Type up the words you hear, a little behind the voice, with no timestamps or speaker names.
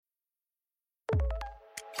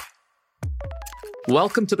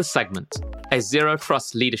Welcome to The Segment, a Zero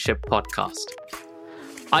Trust leadership podcast.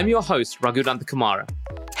 I'm your host, Raghunanth Kumara,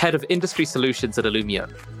 Head of Industry Solutions at Illumio,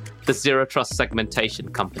 the Zero Trust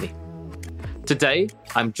segmentation company. Today,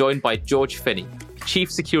 I'm joined by George Finney,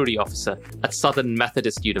 Chief Security Officer at Southern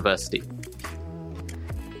Methodist University.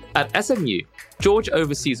 At SMU, George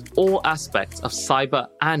oversees all aspects of cyber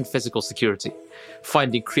and physical security,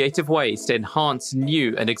 finding creative ways to enhance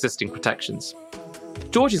new and existing protections.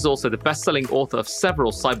 George is also the best-selling author of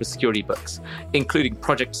several cybersecurity books, including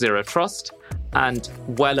Project Zero Trust and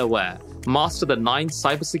Well Aware, Master the 9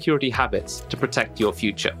 Cybersecurity Habits to Protect Your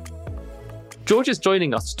Future. George is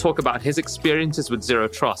joining us to talk about his experiences with Zero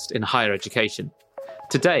Trust in higher education.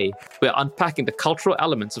 Today, we're unpacking the cultural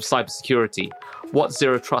elements of cybersecurity, what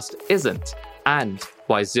Zero Trust isn't, and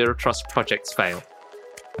why Zero Trust projects fail.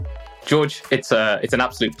 George, it's an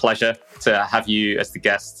absolute pleasure to have you as the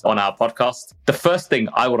guest on our podcast. The first thing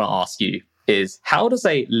I want to ask you is, how does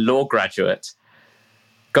a law graduate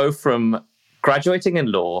go from graduating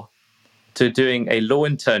in law to doing a law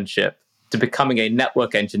internship to becoming a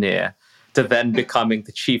network engineer to then becoming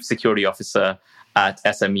the chief security officer at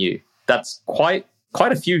SMU? That's quite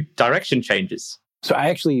a few direction changes. So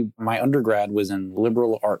my undergrad was in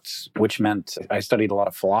liberal arts, which meant I studied a lot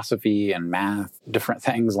of philosophy and math, different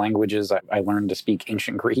things, languages. I learned to speak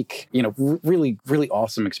ancient Greek, really, really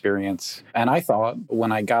awesome experience. And I thought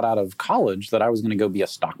when I got out of college that I was going to go be a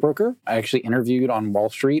stockbroker. I actually interviewed on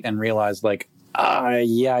Wall Street and realized I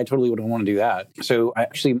totally wouldn't want to do that. So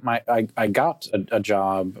I got a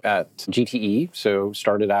job at GTE. So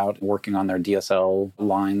started out working on their DSL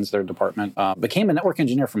lines, their department. Became a network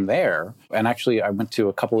engineer from there. And actually, I went to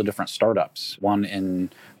a couple of different startups, one in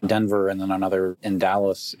Denver and then another in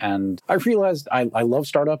Dallas. And I realized I love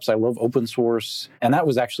startups. I love open source. And that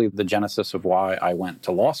was actually the genesis of why I went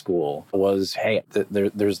to law school was, hey,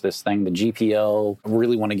 there's this thing, the GPL. I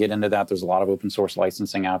really want to get into that. There's a lot of open source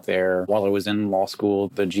licensing out there. While I was in law school,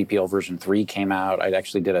 the GPL version 3 came out. I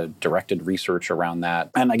actually did a directed research around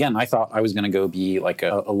that. And again, I thought I was going to go be like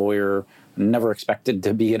a lawyer. Never expected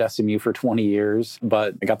to be at SMU for 20 years,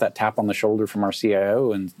 but I got that tap on the shoulder from our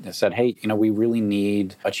CIO and said, hey, we really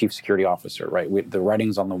need a chief security officer, right? The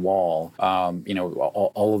writing's on the wall.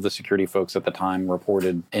 All of the security folks at the time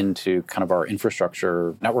reported into kind of our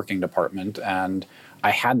infrastructure networking department. And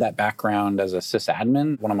I had that background as a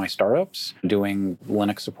sysadmin, one of my startups, doing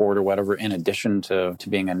Linux support or whatever, in addition to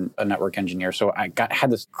being a network engineer. So I had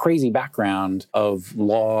this crazy background of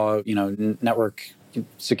law, network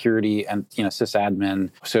security and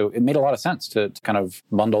sysadmin. So it made a lot of sense to kind of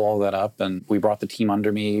bundle all that up, and we brought the team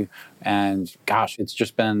under me. And gosh, it's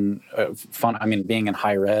just been fun. I mean, being in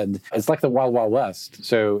higher ed, it's like the Wild Wild West.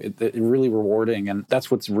 So it's really rewarding, and that's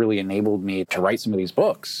what's really enabled me to write some of these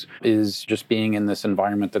books, is just being in this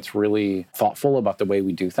environment that's really thoughtful about the way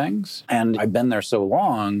we do things. And I've been there so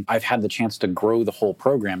long, I've had the chance to grow the whole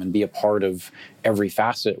program and be a part of every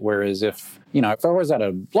facet. Whereas if I was at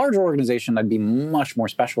a larger organization, I'd be much more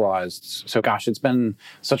specialized. So gosh, it's been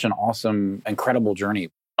such an awesome, incredible journey.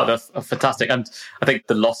 Oh, that's fantastic. And I think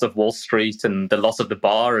the loss of Wall Street and the loss of the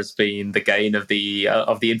bar has been the gain of the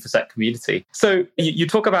InfoSec community. So you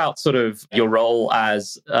talk about sort of your role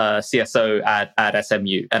as CSO at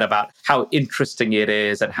SMU and about how interesting it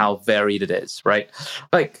is and how varied it is, right?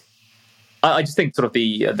 I just think sort of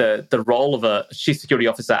the role of a chief security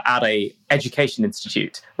officer at a education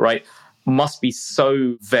institute, right, must be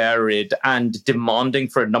so varied and demanding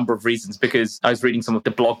for a number of reasons, because I was reading some of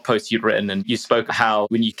the blog posts you'd written and you spoke how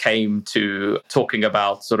when you came to talking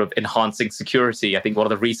about sort of enhancing security, I think one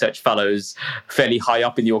of the research fellows fairly high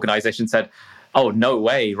up in the organization said, oh, no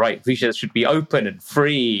way, right? Research should be open and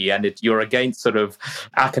free, and you're against sort of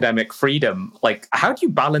academic freedom. How do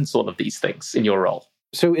you balance all of these things in your role?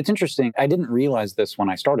 So it's interesting. I didn't realize this when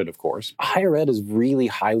I started, of course. Higher ed is really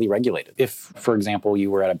highly regulated. If, for example,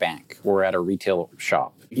 you were at a bank or at a retail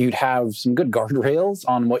shop, you'd have some good guardrails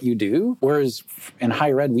on what you do. Whereas in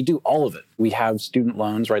higher ed, we do all of it. We have student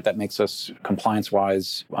loans, right? That makes us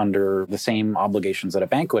compliance-wise under the same obligations that a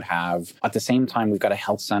bank would have. At the same time, we've got a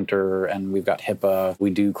health center and we've got HIPAA. We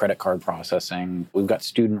do credit card processing. We've got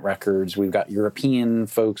student records. We've got European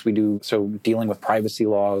folks. So dealing with privacy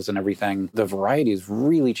laws and everything. The variety is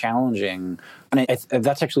really challenging. And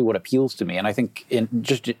that's actually what appeals to me. And I think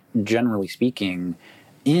just generally speaking,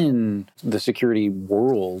 in the security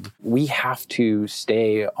world, we have to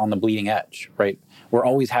stay on the bleeding edge, right? We're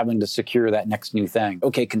always having to secure that next new thing.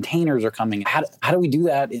 Okay, containers are coming. How do we do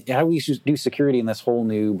that? How do we do security in this whole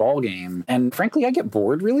new ballgame? And frankly, I get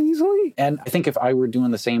bored really easily. And I think if I were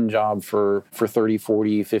doing the same job for 30,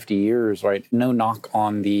 40, 50 years, right, no knock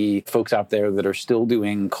on the folks out there that are still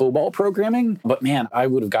doing COBOL programming, but man, I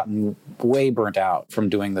would have gotten way burnt out from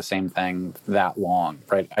doing the same thing that long,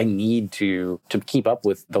 right? I need to keep up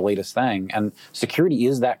with the latest thing. And security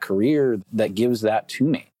is that career that gives that to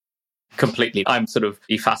me. Completely. I'm sort of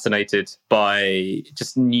fascinated by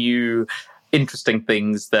just new, interesting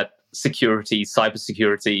things that security,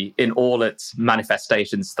 cybersecurity in all its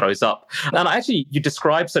manifestations throws up. And actually, you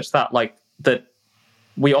describe such that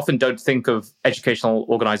we often don't think of educational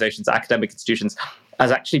organizations, academic institutions,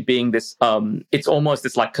 as actually being this, it's almost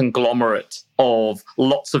this like conglomerate of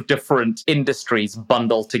lots of different industries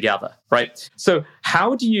bundled together, right? So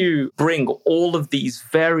how do you bring all of these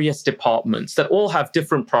various departments that all have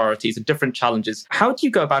different priorities and different challenges? How do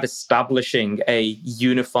you go about establishing a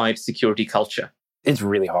unified security culture? It's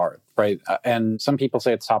really hard, right? And some people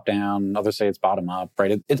say it's top down, others say it's bottom up,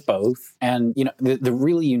 right? It's both. And, the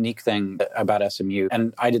really unique thing about SMU,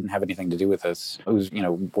 and I didn't have anything to do with this, it was,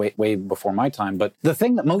 way before my time, but the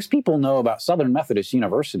thing that most people know about Southern Methodist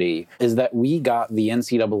University is that we got the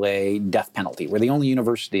NCAA death penalty. We're the only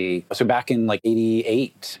university. So back in like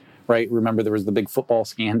 88, right? Remember there was the big football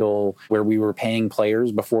scandal where we were paying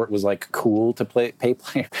players before it was like cool to pay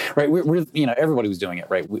players, right? We're everybody was doing it,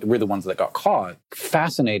 right? We're the ones that got caught.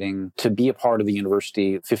 Fascinating to be a part of the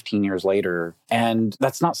university 15 years later. And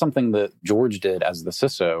that's not something that George did as the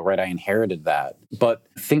CISO, right? I inherited that. But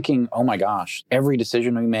thinking, oh my gosh, every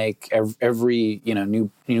decision we make, every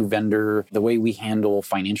new vendor, the way we handle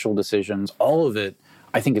financial decisions, all of it,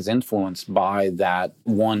 I think is influenced by that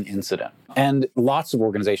one incident. And lots of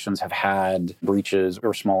organizations have had breaches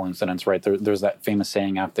or small incidents, right? There's that famous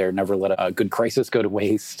saying out there, never let a good crisis go to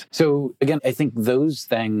waste. So again, I think those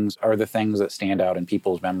things are the things that stand out in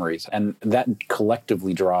people's memories. And that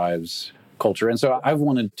collectively drives culture. And so I've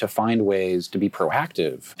wanted to find ways to be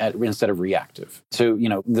proactive instead of reactive. So,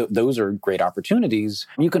 those are great opportunities.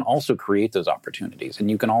 You can also create those opportunities and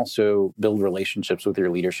you can also build relationships with your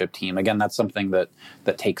leadership team. Again, that's something that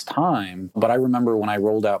takes time. But I remember when I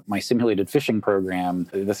rolled out my simulated phishing program,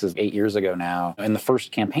 this is 8 years ago now, in the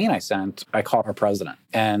first campaign I sent, I caught our president.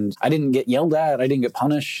 And I didn't get yelled at, I didn't get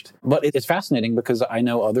punished. But it's fascinating because I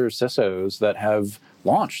know other CISOs that have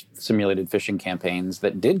launched simulated phishing campaigns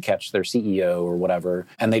that did catch their CEO or whatever,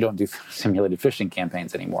 and they don't do simulated phishing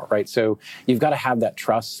campaigns anymore, right? So you've got to have that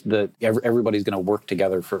trust that everybody's going to work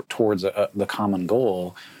together towards the common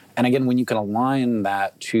goal. And again, when you can align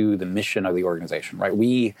that to the mission of the organization, right?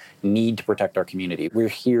 We need to protect our community. We're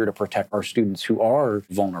here to protect our students who are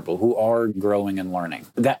vulnerable, who are growing and learning.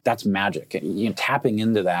 That's magic. Tapping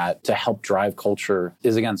into that to help drive culture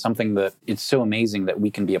is, again, something that it's so amazing that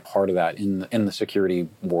we can be a part of that in the security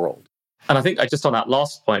world. And I think just on that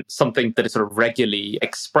last point, something that is sort of regularly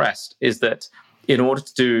expressed is that in order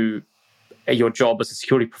to do your job as a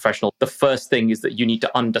security professional, the first thing is that you need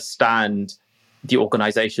to understand the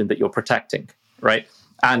organization that you're protecting, right?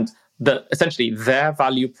 And essentially their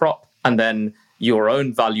value prop and then your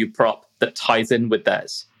own value prop that ties in with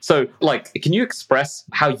theirs. So can you express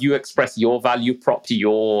how you express your value prop to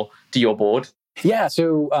your board? Yeah,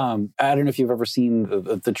 so I don't know if you've ever seen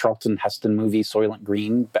the Charlton Heston movie Soylent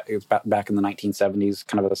Green. It was back in the 1970s,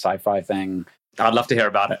 kind of a sci-fi thing. I'd love to hear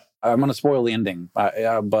about it. I'm going to spoil the ending,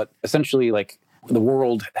 but essentially, the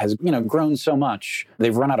world has, grown so much,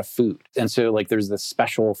 they've run out of food. And so there's this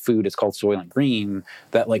special food, it's called Soylent Green,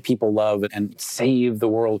 that people love and save the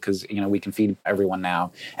world because, we can feed everyone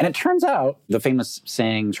now. And it turns out, the famous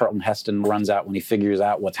saying Charlton Heston runs out when he figures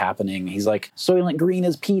out what's happening, he's like, Soylent Green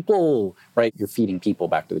is people, right? You're feeding people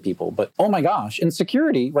back to the people. But oh my gosh, in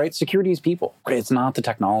security, right? Security is people. It's not the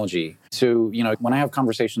technology. So, when I have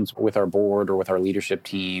conversations with our board or with our leadership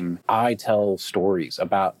team, I tell stories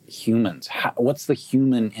about humans. What's the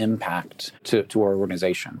human impact to our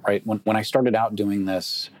organization, right? When I started out doing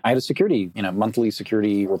this, I had a security, monthly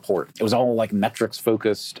security report. It was all metrics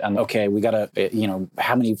focused and okay, we got to,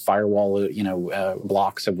 how many firewall,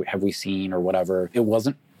 blocks have we seen or whatever. It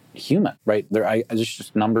wasn't human, right?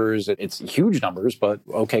 Just numbers. It's huge numbers, but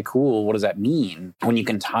okay, cool. What does that mean? When you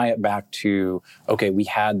can tie it back to, okay, we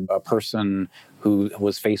had a person who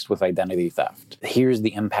was faced with identity theft. Here's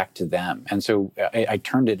the impact to them. And so I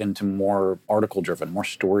turned it into more article-driven, more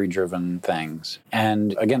story-driven things.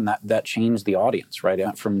 And again, that changed the audience,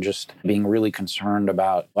 right? From just being really concerned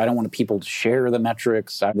about, I don't want people to share the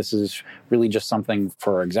metrics. This is really just something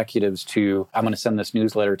for our executives to, I'm going to send this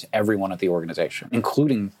newsletter to everyone at the organization,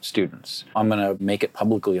 including students. I'm going to make it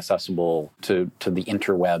publicly accessible to the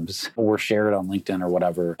interwebs or share it on LinkedIn or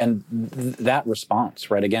whatever. And that response,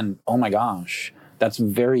 right? Again, oh my gosh, that's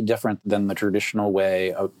very different than the traditional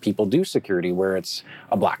way of people do security, where it's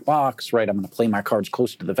a black box, right? I'm going to play my cards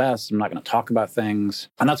close to the vest. I'm not going to talk about things.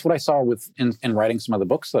 And that's what I saw in writing some of the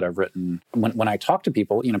books that I've written. When I talk to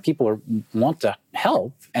people, people want to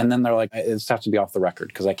help. And then they're like, this has to be off the record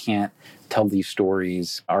because I can't tell these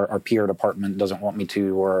stories. Our PR department doesn't want me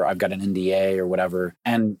to, or I've got an NDA or whatever.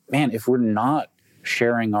 And man, if we're not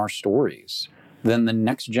sharing our stories, then the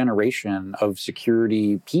next generation of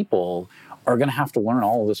security people are going to have to learn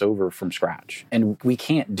all of this over from scratch. And we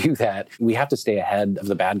can't do that. We have to stay ahead of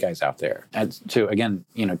the bad guys out there. And so again,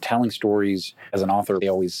 telling stories, as an author, they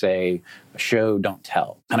always say, show, don't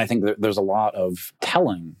tell. And I think there's a lot of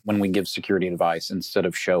telling when we give security advice instead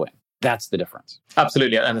of showing. That's the difference.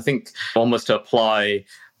 Absolutely. And I think almost to apply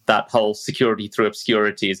that whole security through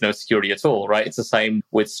obscurity is no security at all, right? It's the same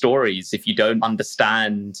with stories. If you don't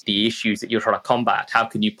understand the issues that you're trying to combat, how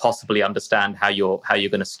can you possibly understand how you're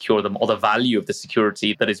going to secure them or the value of the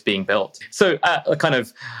security that is being built? So kind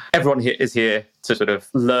of everyone here is here to sort of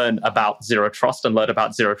learn about zero trust and learn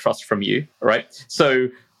about zero trust from you, right? So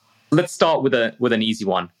let's start with an easy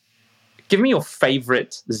one. Give me your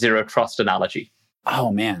favorite zero trust analogy.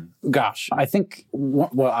 Oh, man. Gosh, I think,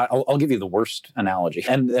 I'll give you the worst analogy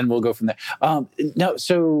and then we'll go from there.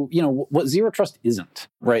 What zero trust isn't,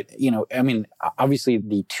 right? Obviously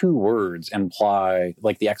the two words imply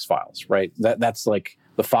like the X-Files, right? That's like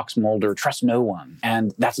the Fox Mulder, trust no one.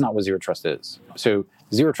 And that's not what zero trust is. So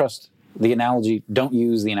zero trust, the analogy, don't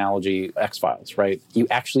use the analogy X-Files, right? You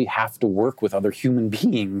actually have to work with other human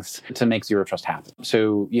beings to make zero trust happen.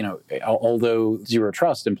 So, although zero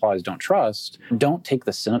trust implies don't trust, don't take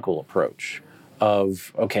the cynical approach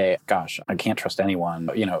of, okay, gosh, I can't trust anyone.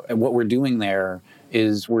 What we're doing there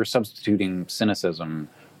is we're substituting cynicism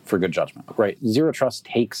for good judgment, right? Zero trust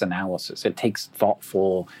takes analysis. It takes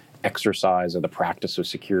thoughtful exercise of the practice of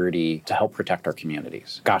security to help protect our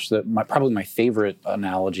communities. Gosh, probably my favorite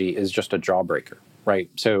analogy is just a jawbreaker,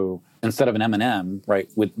 right? So instead of an M&M, right,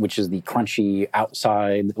 which is the crunchy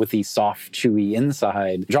outside with the soft, chewy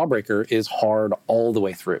inside, jawbreaker is hard all the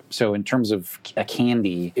way through. So in terms of a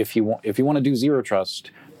candy, if you want to do zero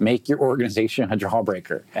trust, make your organization a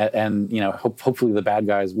jawbreaker. And hopefully the bad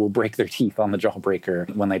guys will break their teeth on the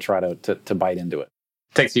jawbreaker when they try to bite into it.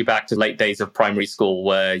 Takes you back to late days of primary school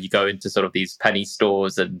where you go into sort of these penny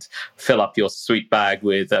stores and fill up your sweet bag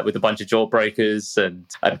with a bunch of jawbreakers and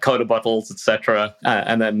cola bottles, etc.,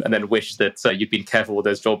 and then wish that you'd been careful with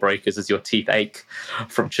those jawbreakers as your teeth ache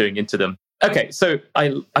from chewing into them. Okay, so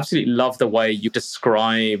I absolutely love the way you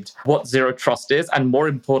described what zero trust is and more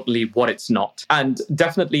importantly, what it's not. And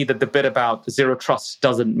definitely the bit about zero trust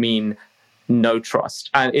doesn't mean no trust.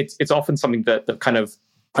 And it's often something that kind of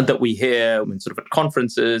and that we hear when sort of at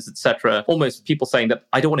conferences, etc., almost people saying that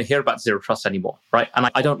I don't want to hear about zero trust anymore, right? And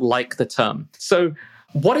I don't like the term. So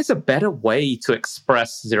what is a better way to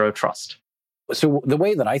express zero trust? So the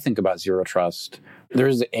way that I think about zero trust,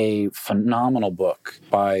 there's a phenomenal book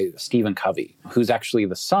by Stephen Covey, who's actually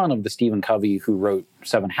the son of the Stephen Covey who wrote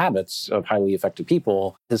 7 Habits of Highly Effective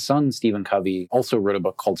People. His son, Stephen Covey, also wrote a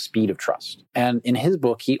book called Speed of Trust. And in his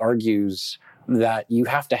book, he argues that you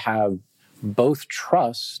have to have both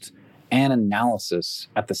trust and analysis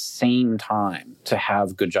at the same time to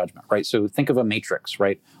have good judgment, right? So think of a matrix,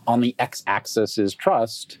 right? On the x-axis is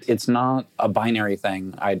trust. It's not a binary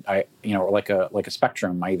thing. Like a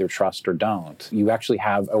spectrum. I either trust or don't. You actually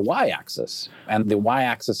have a y-axis, and the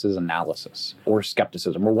y-axis is analysis or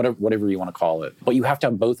skepticism or whatever you want to call it. But you have to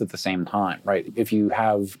have both at the same time, right? If you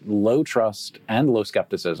have low trust and low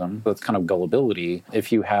skepticism, that's kind of gullibility.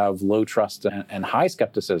 If you have low trust and high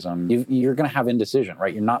skepticism, you're going to have indecision,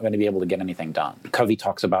 right? You're not going to be able to get anything done. Covey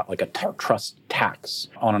talks about like a trust tax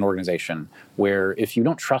on an organization, where if you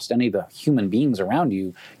don't trust any of the human beings around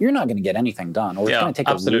you, you're not going to get anything done, or it's going to take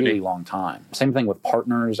a really long time. Same thing with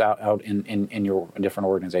partners out in your different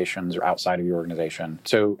organizations or outside of your organization.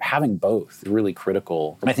 So having both is really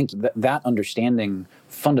critical. And I think that understanding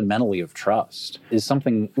fundamentally of trust is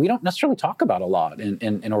something we don't necessarily talk about a lot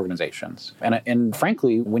in organizations. And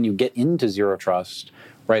frankly, when you get into zero trust,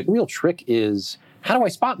 right, the real trick is, how do I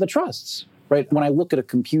spot the trusts? Right? When I look at a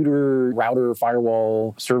computer, router,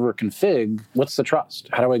 firewall, server config, what's the trust?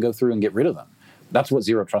 How do I go through and get rid of them? That's what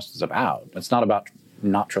zero trust is about. It's not about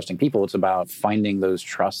not trusting people. It's about finding those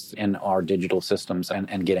trusts in our digital systems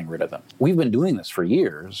and getting rid of them. We've been doing this for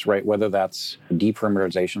years, right? Whether that's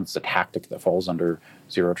deperimeterization, it's a tactic that falls under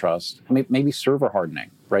zero trust. Maybe server hardening,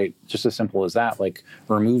 right? Just as simple as that, like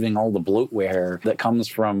removing all the bloatware that comes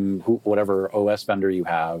from whatever OS vendor you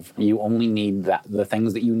have. You only need the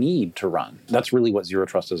things that you need to run. That's really what zero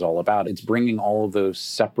trust is all about. It's bringing all of those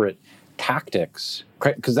separate tactics,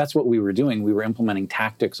 because that's what we were doing. We were implementing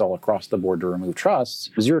tactics all across the board to remove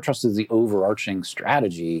trusts. Zero trust is the overarching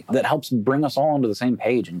strategy that helps bring us all onto the same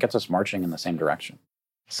page and gets us marching in the same direction.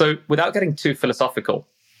 So without getting too philosophical,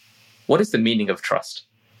 what is the meaning of trust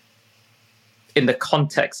in the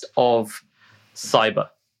context of cyber?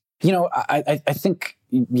 I think,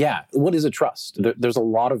 what is a trust? There's a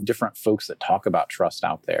lot of different folks that talk about trust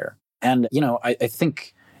out there. And, I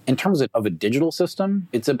think in terms of a digital system,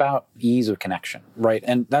 it's about ease of connection, right?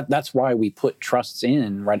 And that's why we put trusts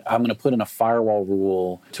in, right? I'm going to put in a firewall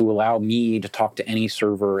rule to allow me to talk to any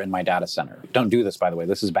server in my data center. Don't do this, by the way.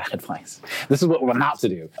 This is bad advice. This is what we're not to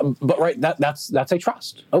do. But right, that's a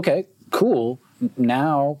trust. Okay, cool.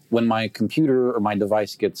 Now, when my computer or my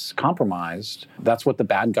device gets compromised, that's what the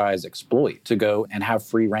bad guys exploit to go and have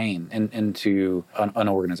free reign into an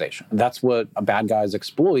organization. That's what bad guys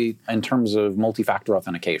exploit in terms of multi-factor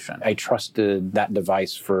authentication. I trusted that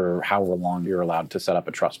device for however long you're allowed to set up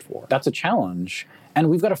a trust for. That's a challenge. And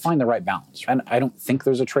we've got to find the right balance. And I don't think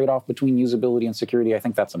there's a trade-off between usability and security. I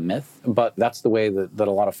think that's a myth. But that's the way that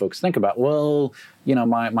a lot of folks think about,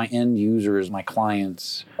 my end users, my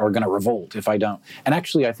clients are going to revolt if I don't. And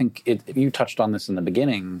actually, I think you touched on this in the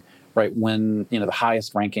beginning, right? When, the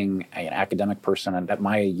highest ranking academic person at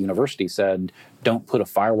my university said, don't put a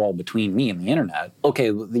firewall between me and the internet. Okay,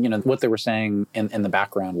 what they were saying in the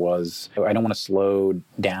background was, I don't want to slow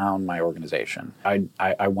down my organization.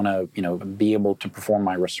 I want to, be able to perform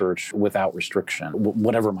my research without restriction,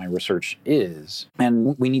 whatever my research is.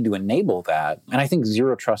 And we need to enable that. And I think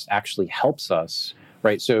zero trust actually helps us,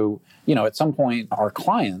 right? So, at some point, our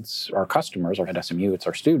clients, our customers, or at SMU, it's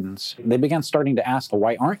our students, they began starting to ask,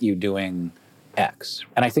 why aren't you doing X?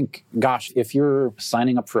 And I think, gosh, if you're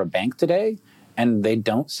signing up for a bank today and they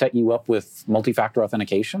don't set you up with multi-factor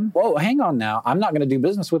authentication, whoa, hang on now, I'm not going to do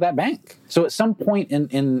business with that bank. So at some point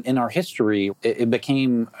in our history, it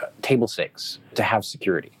became table stakes to have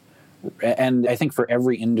security. And I think for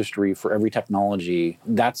every industry, for every technology,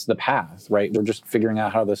 that's the path, right? We're just figuring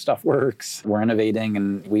out how this stuff works. We're innovating,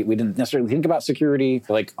 and we didn't necessarily think about security.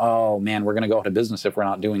 Like, oh man, we're going to go out of business if we're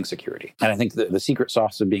not doing security. And I think the secret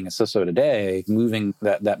sauce of being a CISO today, moving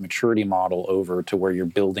that maturity model over to where you're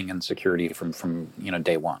building in security from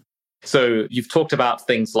day one. So you've talked about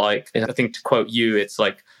things like, I think to quote you, it's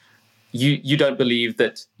like, you don't believe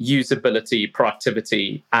that usability,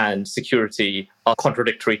 productivity, and security are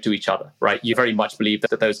contradictory to each other, right? You very much believe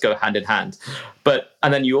that those go hand in hand.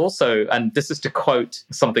 And then you also, and this is to quote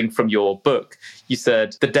something from your book, you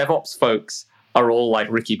said, the DevOps folks are all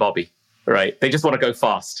like Ricky Bobby, right? They just want to go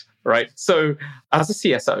fast, right? So as a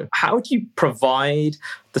CSO, how do you provide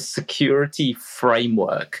the security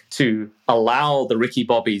framework to allow the Ricky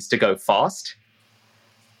Bobbies to go fast,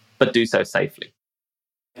 but do so safely?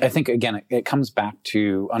 I think, again, it comes back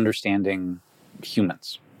to understanding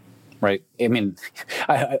humans, right? I mean,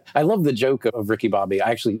 I love the joke of Ricky Bobby.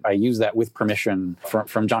 I use that with permission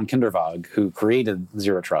from John Kindervag, who created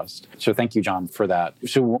Zero Trust. So thank you, John, for that.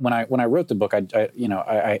 So when I wrote the book, I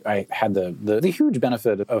had the huge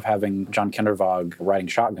benefit of having John Kindervag writing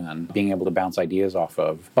Shotgun, being able to bounce ideas off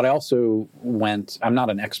of. But I also I'm not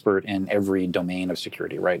an expert in every domain of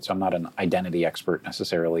security, right? So I'm not an identity expert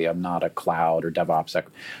necessarily. I'm not a cloud or DevOps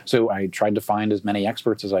expert. So I tried to find as many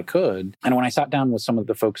experts as I could. And when I sat down with some of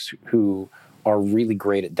the folks who are really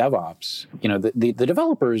great at DevOps, the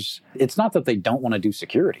developers, it's not that they don't want to do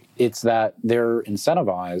security. It's that they're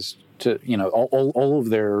incentivized to, all of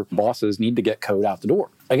their bosses need to get code out the door.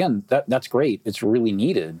 Again, that's great. It's really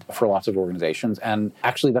needed for lots of organizations. And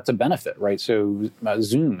actually, that's a benefit, right? So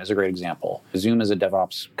Zoom is a great example. Zoom is a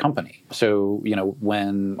DevOps company. So,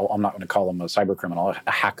 when, I'm not going to call them a cyber criminal,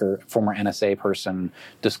 a hacker, former NSA person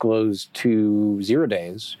disclosed to 0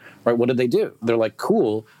 days, right? What did they do? They're like,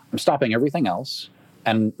 cool, I'm stopping everything else,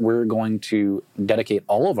 and we're going to dedicate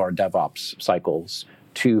all of our DevOps cycles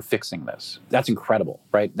to fixing this. That's incredible,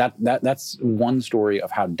 right? That's one story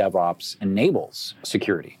of how DevOps enables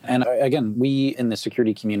security. And again, we in the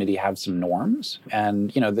security community have some norms,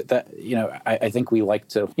 and I think we like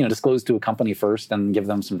to disclose to a company first and give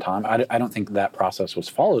them some time. I don't think that process was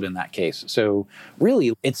followed in that case. So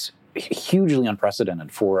really, it's hugely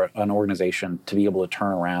unprecedented for an organization to be able to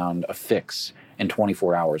turn around a fix in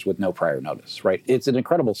 24 hours with no prior notice, right? It's an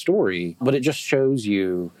incredible story, but it just shows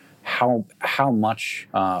you how much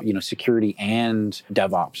security and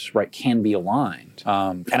DevOps, right, can be aligned.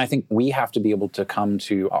 And I think we have to be able to come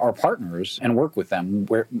to our partners and work with them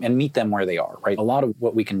and meet them where they are, right? A lot of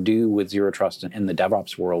what we can do with Zero Trust in the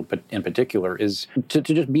DevOps world, but in particular, is to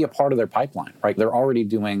just be a part of their pipeline, right? They're already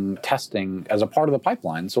doing testing as a part of the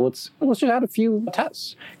pipeline, so let's just add a few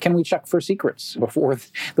tests. Can we check for secrets before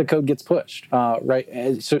the code gets pushed,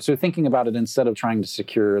 right? So thinking about it, instead of trying to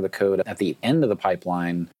secure the code at the end of the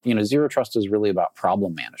pipeline, Zero Trust is really about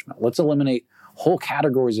problem management. Let's eliminate whole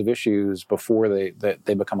categories of issues before they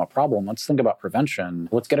become a problem. Let's think about prevention.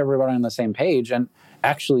 Let's get everybody on the same page. And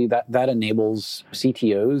actually that enables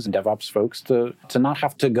CTOs and DevOps folks to not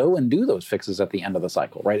have to go and do those fixes at the end of the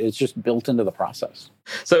cycle, right? It's just built into the process.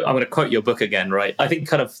 So I'm going to quote your book again, right? I think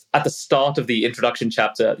kind of at the start of the introduction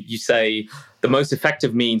chapter, you say the most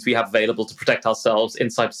effective means we have available to protect ourselves in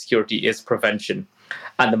cybersecurity is prevention.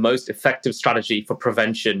 And the most effective strategy for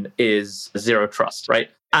prevention is Zero Trust, right?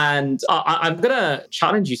 And I'm going to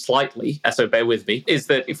challenge you slightly, so bear with me, is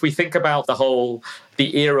that if we think about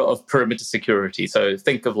the era of perimeter security, so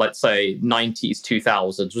think of, let's say, 90s,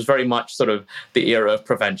 2000s, was very much sort of the era of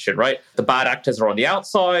prevention, right? The bad actors are on the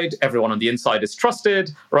outside, everyone on the inside is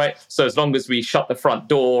trusted, right? So as long as we shut the front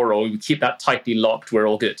door or we keep that tightly locked, we're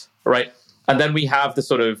all good, right? And then we have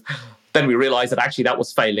then we realized that actually that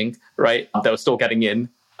was failing, right? They were still getting in.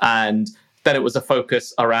 And then it was a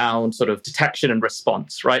focus around sort of detection and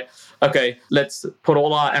response, right? Okay, let's put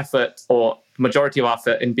all our effort or majority of our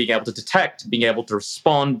effort in being able to detect, being able to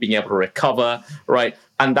respond, being able to recover, right?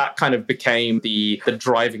 And that kind of became the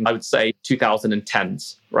driving, I would say,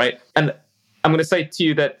 2010s, right? And I'm going to say to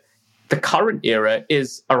you that the current era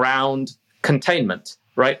is around containment,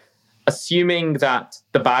 right? Assuming that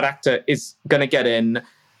the bad actor is going to get in,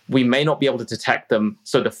 we may not be able to detect them.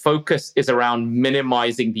 So the focus is around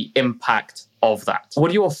minimizing the impact of that.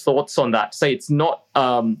 What are your thoughts on that? Say it's not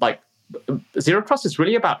Zero Trust is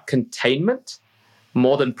really about containment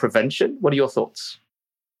more than prevention. What are your thoughts?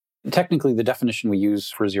 Technically, the definition we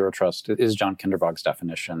use for Zero Trust is John Kindervag's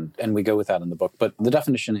definition, and we go with that in the book. But the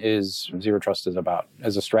definition is Zero Trust is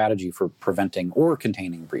as a strategy for preventing or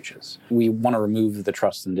containing breaches. We want to remove the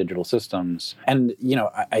trust in digital systems, and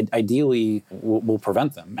ideally, we'll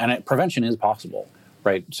prevent them. And prevention is possible.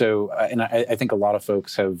 Right. So, and I think a lot of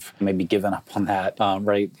folks have maybe given up on that.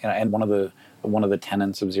 Right. And one of the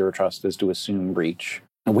tenets of Zero Trust is to assume breach.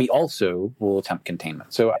 We also will attempt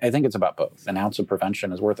containment. So I think it's about both. An ounce of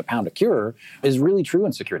prevention is worth a pound of cure is really true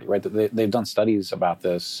in security, right? They've done studies about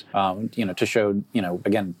this, to show,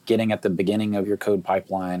 again, getting at the beginning of your code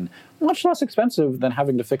pipeline, much less expensive than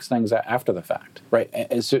having to fix things after the fact, right?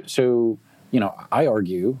 So I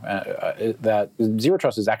argue that Zero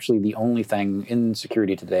Trust is actually the only thing in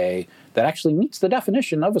security today that actually meets the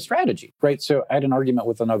definition of a strategy, right? So I had an argument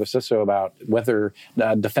with another CISO about whether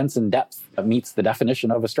defense in depth meets the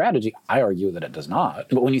definition of a strategy. I argue that it does not.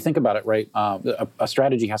 But when you think about it, right, a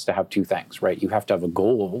strategy has to have two things, right? You have to have a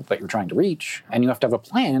goal that you're trying to reach, and you have to have a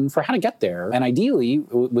plan for how to get there. And ideally,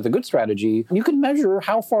 with a good strategy, you can measure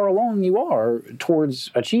how far along you are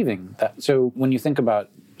towards achieving that. So when you think about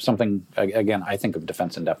something, again, I think of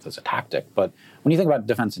defense in depth as a tactic, but when you think about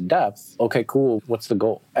defense in depth, okay, cool, what's the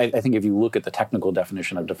goal? I think if you look at the technical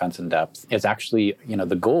definition of defense in depth, it's actually,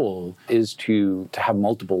 the goal is to have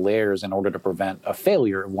multiple layers in order to prevent a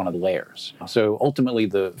failure of one of the layers. So ultimately,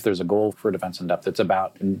 if there's a goal for defense in depth, it's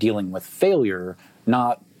about dealing with failure,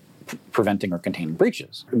 not preventing or containing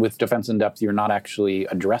breaches. With defense in depth, you're not actually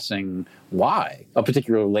addressing why a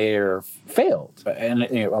particular layer failed. And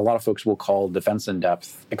a lot of folks will call defense in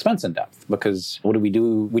depth expense in depth, because what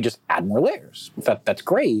do? We just add more layers. That's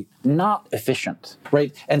great, not efficient,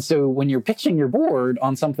 right? And so when you're pitching your board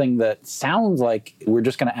on something that sounds like we're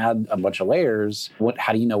just going to add a bunch of layers,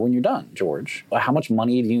 how do you know when you're done, George? How much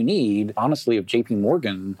money do you need? Honestly, if JP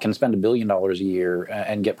Morgan can spend $1 billion a year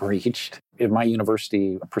and get breached, if my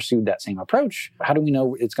university pursued that same approach, how do we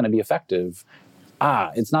know it's going to be effective?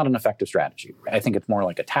 It's not an effective strategy. I think it's more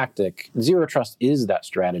like a tactic. Zero Trust is that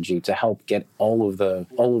strategy to help get all of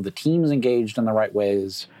the teams engaged in the right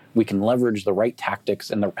ways. We can leverage the right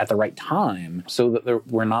tactics at the right time, so that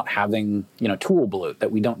we're not having tool bloat,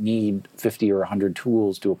 that we don't need 50 or 100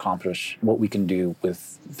 tools to accomplish what we can do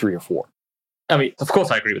with 3 or 4. I mean, of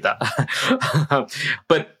course, I agree with that.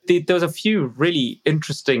 But there was a few really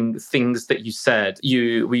interesting things that you said.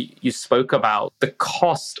 You spoke about the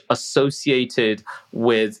cost associated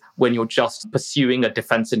with when you're just pursuing a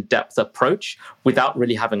defense in depth approach without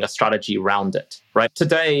really having a strategy around it, right?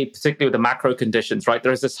 Today, particularly with the macro conditions, right,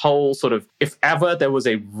 there's this whole sort of, if ever there was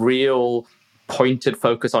a real pointed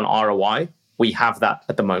focus on ROI, we have that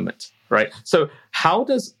at the moment, right? So how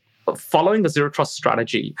does following the zero trust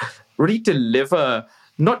strategy really deliver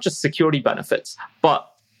not just security benefits, but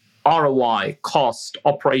ROI, cost,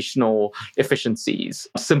 operational efficiencies,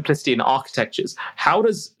 simplicity in architectures? How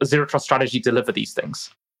does a zero trust strategy deliver these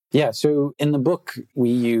things? Yeah, so in the book, we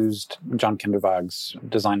used John Kindervag's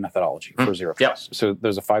design methodology for zero trust. Yep. So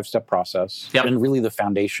there's a 5-step process. Yep. And really the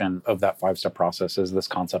foundation of that 5-step process is this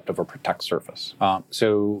concept of a protect surface. A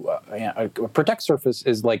protect surface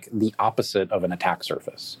is like the opposite of an attack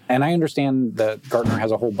surface. And I understand that Gartner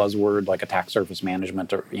has a whole buzzword like attack surface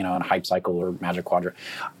management or, and hype cycle or magic quadrant.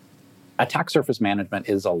 Attack surface management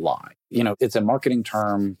is a lie. It's a marketing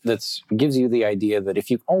term that gives you the idea that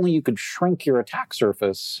if you could shrink your attack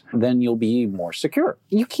surface, then you'll be more secure.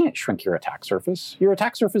 You can't shrink your attack surface. Your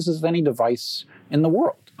attack surface is any device in the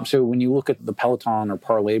world. So when you look at the Peloton or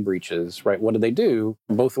Parlay breaches, right, what did they do?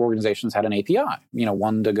 Both organizations had an API,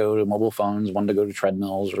 one to go to mobile phones, one to go to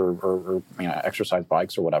treadmills or exercise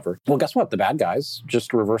bikes or whatever. Well, guess what? The bad guys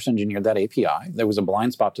just reverse engineered that API. There was a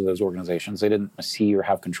blind spot to those organizations. They didn't see or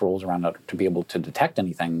have controls around it to be able to detect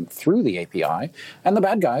anything through the API. And the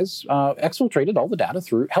bad guys exfiltrated all the data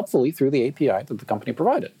helpfully through the API that the company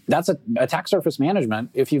provided. That's attack surface management.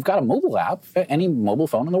 If you've got a mobile app, any mobile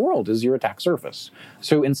phone in the world is your attack surface.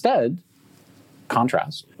 So instead,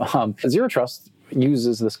 contrast, zero trust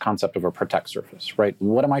uses this concept of a protect surface, right?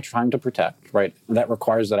 What am I trying to protect, right? That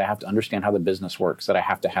requires that I have to understand how the business works, that I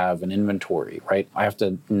have to have an inventory, right? I have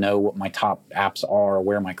to know what my top apps are,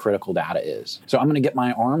 where my critical data is. So I'm going to get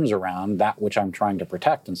my arms around that which I'm trying to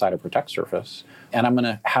protect inside a protect surface, and I'm going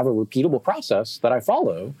to have a repeatable process that I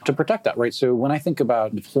follow to protect that, right? So when I think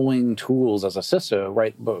about deploying tools as a CISO,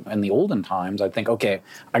 right, in the olden times, I think, okay,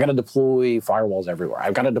 I got to deploy firewalls everywhere.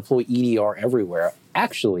 I've got to deploy EDR everywhere.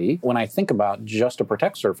 Actually, when I think about just a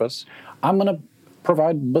protect surface, I'm going to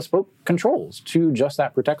provide bespoke controls to just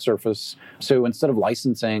that protect surface. So instead of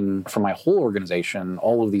licensing for my whole organization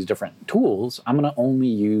all of these different tools, I'm going to only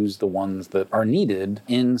use the ones that are needed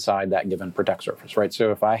inside that given protect surface, right?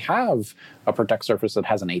 So if I have a protect surface that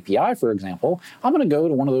has an API, for example, I'm going to go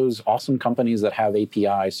to one of those awesome companies that have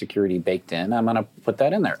API security baked in. I'm going to put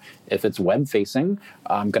that in there. If it's web facing,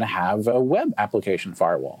 I'm going to have a web application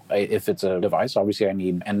firewall. If it's a device, obviously I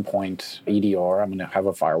need endpoint EDR. I'm going to have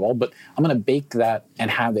a firewall, but I'm going to bake that and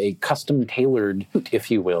have a custom tailored,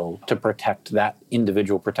 if you will, to protect that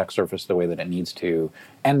individual protect surface the way that it needs to.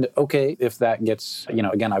 And okay, if that gets,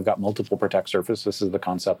 again, I've got multiple protect surfaces. This is the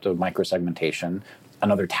concept of microsegmentation,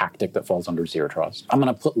 another tactic that falls under zero trust. I'm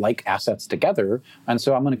going to put like assets together. And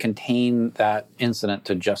so I'm going to contain that incident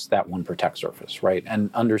to just that one protect surface, right? And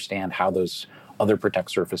understand how those other protect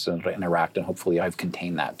surfaces interact. And hopefully I've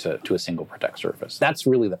contained that to a single protect surface. That's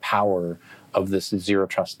really the power of this zero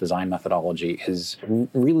trust design methodology, is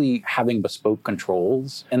really having bespoke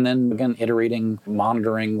controls and then again iterating,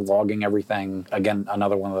 monitoring, logging everything. Again,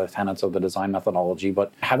 another one of the tenets of the design methodology,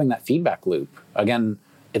 but having that feedback loop. Again,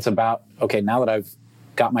 it's about, okay, now that I've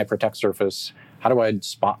got my protect surface, how do I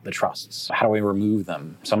spot the trusts? How do I remove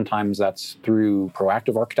them? Sometimes that's through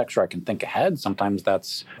proactive architecture. I can think ahead. Sometimes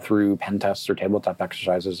that's through pen tests or tabletop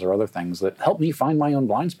exercises or other things that help me find my own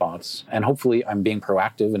blind spots. And hopefully I'm being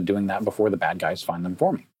proactive and doing that before the bad guys find them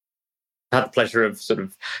for me. I had the pleasure of sort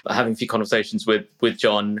of having a few conversations with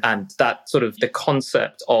John, and that sort of the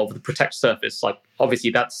concept of the protect surface, like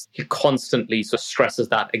obviously he constantly sort of stresses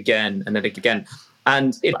that again and then again.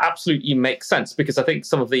 And it absolutely makes sense, because I think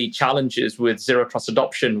some of the challenges with zero trust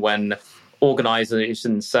adoption, when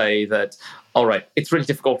organizations say that, all right, it's really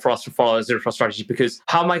difficult for us to follow a zero trust strategy because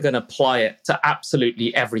how am I going to apply it to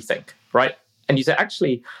absolutely everything, right? And you say,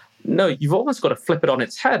 actually, no, you've almost got to flip it on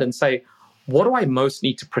its head and say, what do I most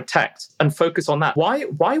need to protect, and focus on that? Why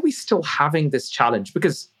are we still having this challenge?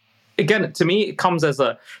 Because again, to me, it comes as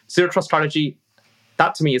a zero trust strategy.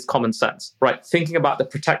 That to me is common sense, right? Thinking about the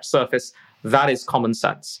protect surface, that is common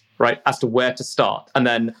sense, right? As to where to start. And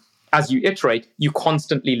then as you iterate, you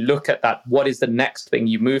constantly look at that. What is the next thing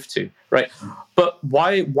you move to, right? But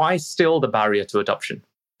why still the barrier to adoption?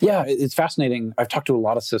 Yeah, it's fascinating. I've talked to a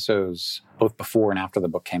lot of CISOs both before and after the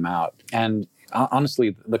book came out. And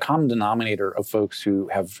honestly, the common denominator of folks who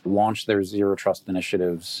have launched their zero trust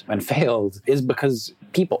initiatives and failed is because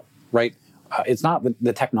people, right? It's not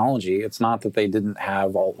the technology. It's not that they didn't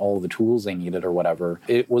have all the tools they needed or whatever.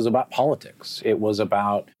 It was about politics. It was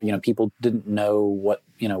about, people didn't know what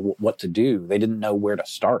to do. They didn't know where to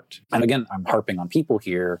start. And again, I'm harping on people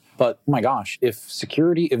here, but oh my gosh, if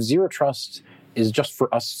zero trust is just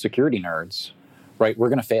for us security nerds, right, we're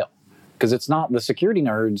going to fail. because it's not the security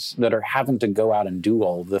nerds that are having to go out and do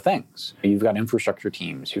all of the things. You've got infrastructure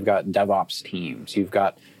teams, you've got DevOps teams, you've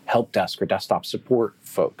got help desk or desktop support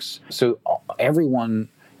folks. So everyone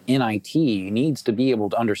in IT needs to be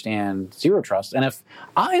able to understand Zero Trust. And if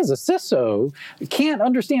I, as a CISO, can't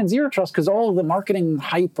understand Zero Trust because all of the marketing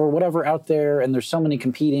hype or whatever out there, and there's so many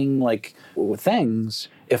competing things,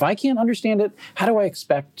 if I can't understand it, how do I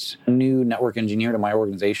expect a new network engineer to my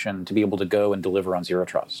organization to be able to go and deliver on Zero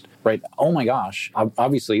Trust, right? Oh my gosh.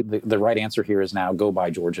 Obviously, the right answer here is now go buy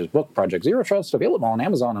George's book, Project Zero Trust, available on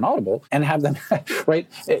Amazon and Audible, and have them, right,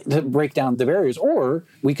 to break down the barriers. Or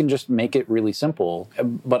we can just make it really simple.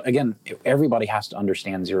 But again, everybody has to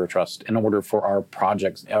understand Zero Trust in order for our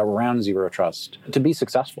projects around Zero Trust to be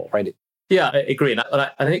successful, right? Yeah, I agree. And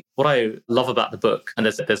I think what I love about the book, and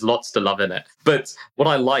there's lots to love in it, but what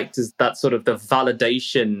I liked is that sort of the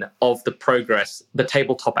validation of the progress, the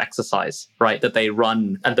tabletop exercise, right, that they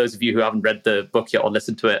run. And those of you who haven't read the book yet or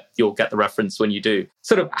listened to it, you'll get the reference when you do.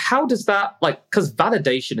 Sort of how does that, because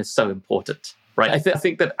validation is so important, right? I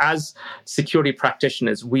think that as security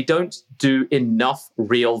practitioners, we don't do enough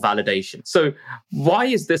real validation. So why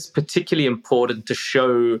is this particularly important to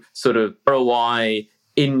show sort of ROI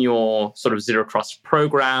in your sort of Zero Trust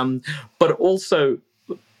program, but also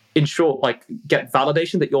in short, get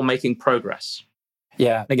validation that you're making progress?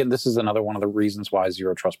 Yeah. Again, this is another one of the reasons why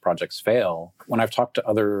Zero Trust projects fail. When I've talked to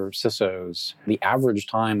other CISOs, the average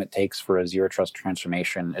time it takes for a Zero Trust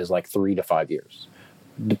transformation is 3 to 5 years.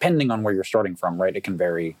 Depending on where you're starting from, right? It can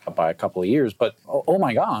vary by a couple of years, but oh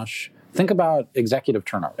my gosh, think about executive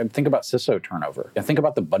turnover, and think about CISO turnover, and think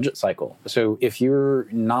about the budget cycle. So if you're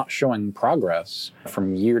not showing progress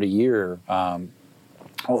from year to year, how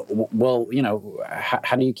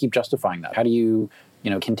do you keep justifying that? How do you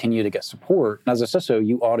continue to get support? As a CISO,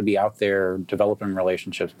 you ought to be out there developing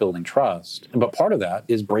relationships, building trust. But part of that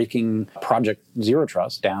is breaking Project Zero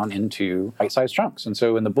Trust down into bite-sized chunks. And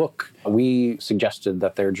so in the book, we suggested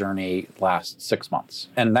that their journey lasts 6 months.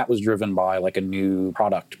 And that was driven by a new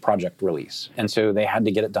project release. And so they had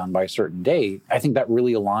to get it done by a certain date. I think that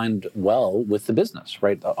really aligned well with the business,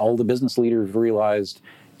 right? All the business leaders realized,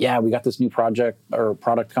 yeah, we got this new project or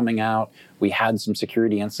product coming out. We had some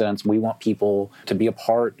security incidents. We want people to be a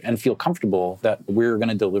part and feel comfortable that we're going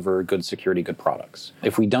to deliver good security, good products.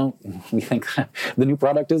 If we don't, we think the new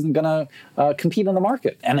product isn't going to compete on the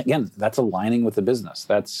market. And again, that's aligning with the business.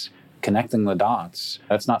 That's connecting the dots.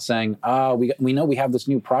 That's not saying, we know we have this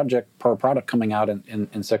new product coming out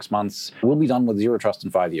in 6 months. We'll be done with Zero Trust in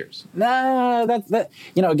 5 years. No,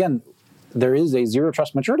 again, there is a Zero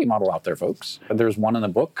Trust maturity model out there, folks. There's one in the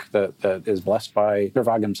book that is blessed by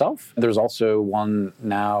Kindervag himself. There's also one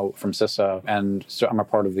now from CISA, and so I'm a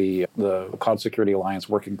part of the Cloud Security Alliance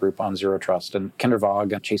working group on Zero Trust, and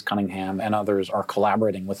Kindervag and Chase Cunningham and others are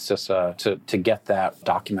collaborating with CISA to get that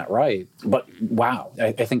document right. But wow,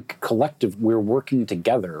 I think collective, we're working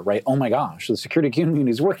together, right? Oh my gosh, the security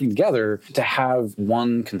community is working together to have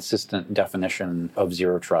one consistent definition of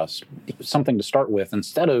Zero Trust, something to start with,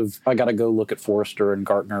 instead of, I got to go look at Forrester and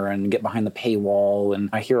Gartner and get behind the paywall. And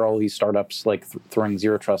I hear all these startups throwing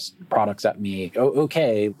Zero Trust products at me.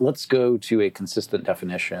 Okay, let's go to a consistent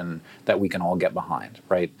definition that we can all get behind,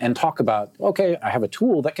 right? And talk about, okay, I have a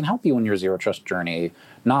tool that can help you in your Zero Trust journey,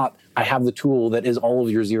 not I have the tool that is all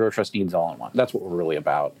of your Zero Trust needs all in one. That's what we're really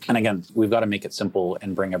about. And again, we've got to make it simple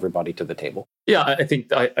and bring everybody to the table. Yeah, I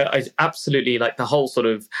think I absolutely like the whole sort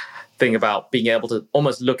of thing about being able to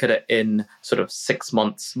almost look at it in sort of 6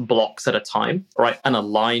 months blocks at a time, right? And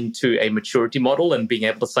align to a maturity model, and being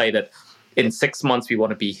able to say that in 6 months we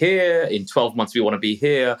want to be here, in 12 months we want to be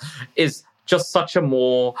here, is just such a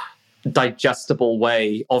more digestible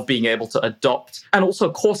way of being able to adopt and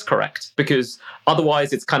also course correct, because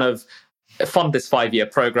otherwise it's kind of fund this 5-year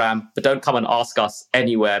program, but don't come and ask us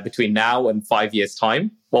anywhere between now and 5 years' time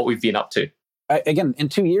what we've been up to. Again, in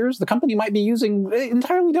 2 years, the company might be using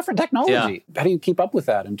entirely different technology. Yeah. How do you keep up with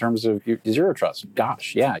that in terms of your Zero Trust?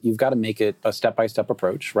 Gosh, yeah, you've got to make it a step-by-step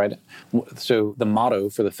approach, right? So the motto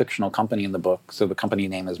for the fictional company in the book, so the company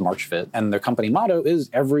name is MarchFit, and their company motto is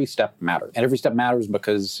every step matters. And every step matters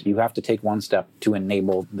because you have to take one step to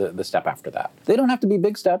enable the step after that. They don't have to be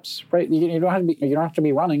big steps, right? You don't have to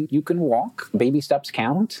be running. You can walk. Baby steps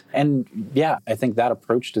count. And yeah, I think that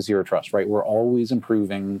approach to Zero Trust, right? We're always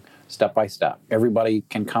improving step by step. Everybody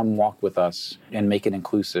can come walk with us and make it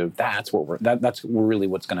inclusive. That's really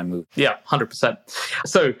what's going to move. Yeah, 100%.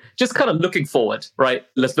 So just kind of looking forward, right?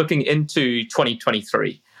 Looking into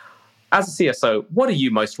 2023. As a CSO, what are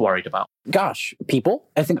you most worried about? Gosh, people.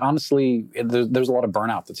 I think honestly, there's a lot of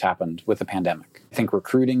burnout that's happened with the pandemic. I think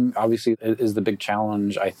recruiting obviously is the big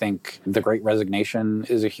challenge. I think the Great Resignation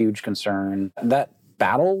is a huge concern. That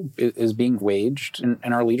battle is being waged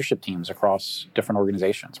in our leadership teams across different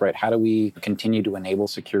organizations, right? How do we continue to enable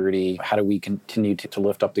security? How do we continue to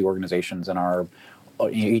lift up the organizations in our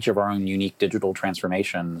each of our own unique digital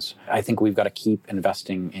transformations? I think we've got to keep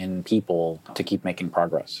investing in people to keep making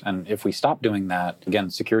progress. And if we stop doing that, again,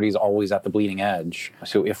 security is always at the bleeding edge.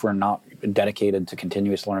 So if we're not dedicated to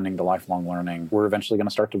continuous learning, to lifelong learning, we're eventually going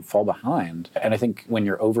to start to fall behind. And I think when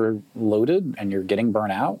you're overloaded and you're getting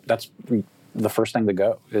burnt out, that's the first thing to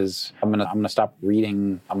go is I'm gonna stop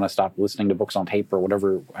reading, I'm gonna stop listening to books on tape or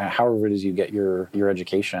whatever, however it is you get your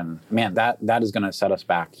education. Man, that is gonna set us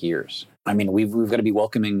back years. I mean, we've got to be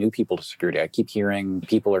welcoming new people to security. I keep hearing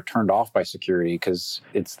people are turned off by security because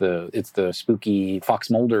it's the spooky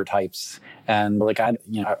Fox Mulder types, and like I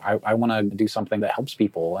want to do something that helps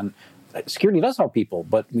people, and security does help people.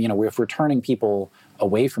 But if we're turning people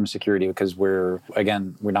away from security because we're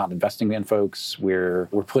not investing in folks, we're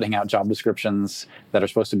putting out job descriptions that are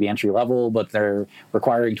supposed to be entry level, but they're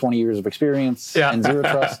requiring 20 years of experience and zero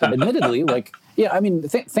trust. And admittedly,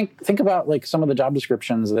 think about like some of the job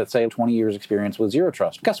descriptions that say 20 years experience with zero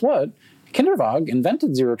trust. Guess what? Kindervag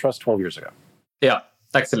invented zero trust 12 years ago. Yeah.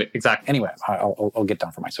 Excellent. Exactly. Anyway, I'll get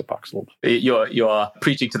down from my soapbox a little bit. You're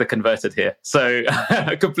preaching to the converted here. So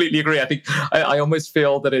I completely agree. I think I almost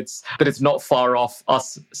feel that it's not far off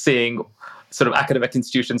us seeing sort of academic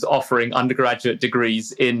institutions offering undergraduate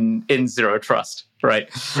degrees in zero trust, right?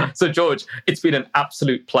 So George, it's been an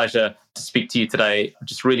absolute pleasure to speak to you today. I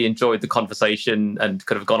just really enjoyed the conversation and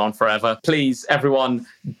could have gone on forever. Please, everyone,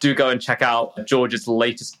 do go and check out George's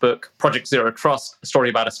latest book, Project Zero Trust, a story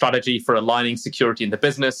about a strategy for aligning security in the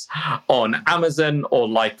business, on Amazon, or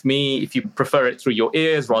like me, if you prefer it through your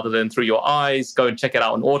ears rather than through your eyes, go and check it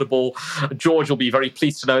out on Audible. George will be very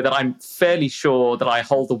pleased to know that I'm fairly sure that I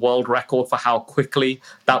hold the world record for how quickly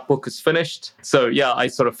that book is finished. So yeah, I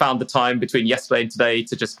sort of found the time between yesterday and today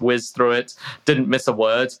to just whiz through it. Didn't miss a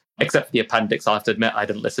word. Except for the appendix. I have to admit, I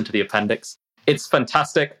didn't listen to the appendix. It's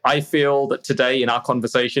fantastic. I feel that today in our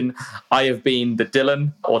conversation, I have been the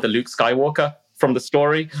Dylan or the Luke Skywalker from the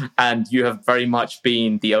story, and you have very much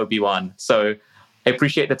been the Obi-Wan. So I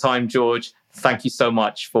appreciate the time, George. Thank you so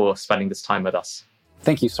much for spending this time with us.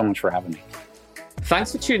 Thank you so much for having me.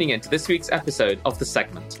 Thanks for tuning in to this week's episode of The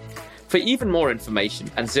Segment. For even more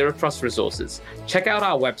information and Zero Trust resources, check out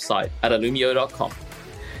our website at illumio.com.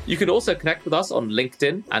 You can also connect with us on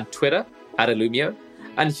LinkedIn and Twitter at Illumio.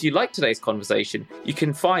 And if you like today's conversation, you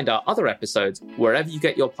can find our other episodes wherever you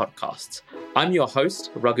get your podcasts. I'm your host,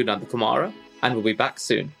 Raghu Nandakumara, and we'll be back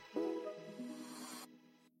soon.